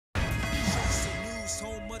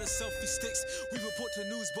with a selfie sticks. We report the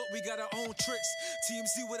news, but we got our own tricks.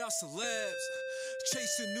 TMZ without celebs.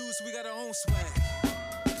 Chasing news, we got our own swag.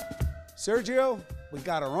 Sergio, we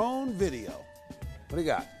got our own video. What do you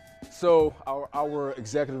got? So our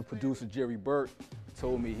executive producer, Jerry Burke,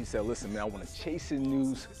 told me, he said, listen, man, I want a Chasing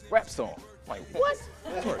News rap song. I'm like, what?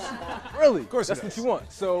 Of course. Really? Of course that's what you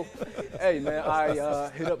want. So, hey, man, I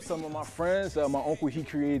hit up some of my friends. My uncle, he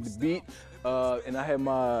created the beat. And I had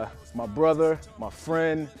my brother, my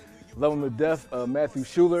friend, love him to death, Matthew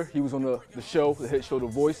Schuler. He was on the show, the hit show The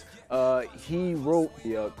Voice. He wrote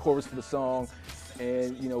the chorus for the song.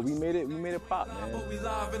 And you know, we made it pop, man. But we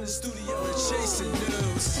live in the studio, chasing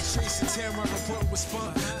news, chasing Tamara, report was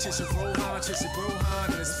fun, chasing Rohan, chasing Brohan,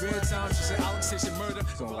 and it's fair time, chasing Alex, chasing murder.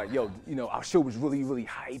 So I'm like, yo, you know, our show was really, really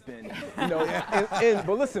hype, and you know,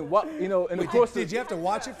 but listen, what, you know, and of course, did you have to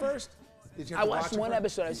watch it first? I watched one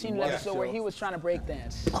episode. I've seen an episode where he was trying to break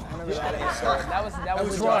dance. I remember that episode. That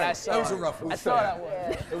was the one I saw. That was a rough one. I saw that one.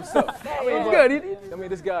 It was tough. I mean, good. I mean,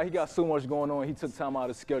 this guy, he got so much going on. He took time out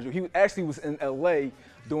of his schedule. He actually was in LA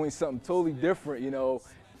doing something totally different, you know,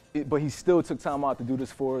 but he still took time out to do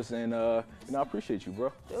this for us, and you know, I appreciate you,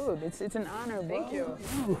 bro. Dude, it's an honor, bro. Thank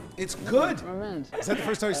you. It's good. My man. Is that the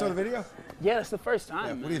first time you saw the video? Yeah, that's the first time.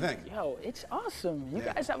 Yeah, what do you think? Yo, it's awesome. You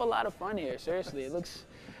guys have a lot of fun here. Seriously, it looks.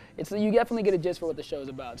 You definitely get a gist for what the show's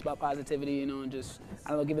about. It's about positivity, you know, and just, I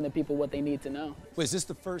don't know, giving the people what they need to know. Wait, is this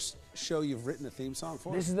the first show you've written a theme song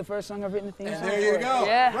for? This is the first song I've written a theme song for. There you go.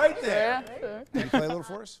 Yeah. Right there. Yeah. Can you play a little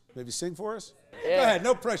for us? Maybe sing for us? Yeah. Go ahead,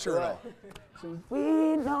 no pressure at all. So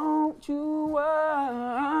we know what you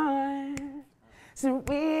want. So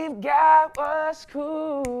we've got what's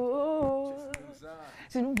cool.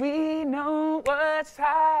 So we know what's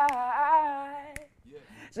high.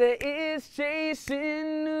 So it's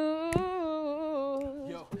chasing news.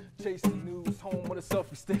 Yo, Chasing News, home of the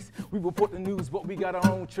selfie sticks. We report the news, but we got our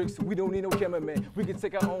own tricks. We don't need no cameraman. We can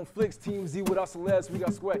take our own flicks. Team Z without celebs, we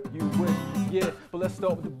got sweat. You win, yeah. But let's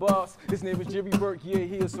start with the boss. His name is Jerry Burke, yeah,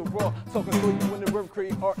 he is so raw. Talking for you when the verb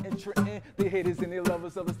create art and trend. They haters and they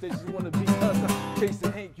lovers, other stations wanna be us.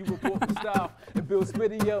 Chasing Hank, you report for style. And Bill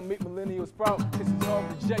Smitty, make millennials proud. This is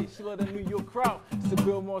Harvard J, she love the New York crowd. So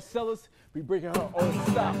Bill Marcellus, we breaking her own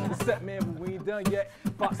style. The set man, but we ain't done yet.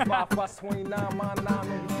 Fox 5, Fox 29, my 9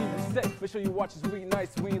 on the TV set. Make sure you watch us, we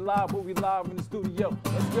nice, we ain't live, but we live in the studio.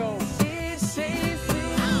 Let's go. It's chasing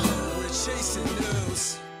news. We're chasing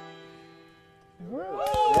news.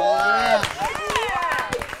 Yeah.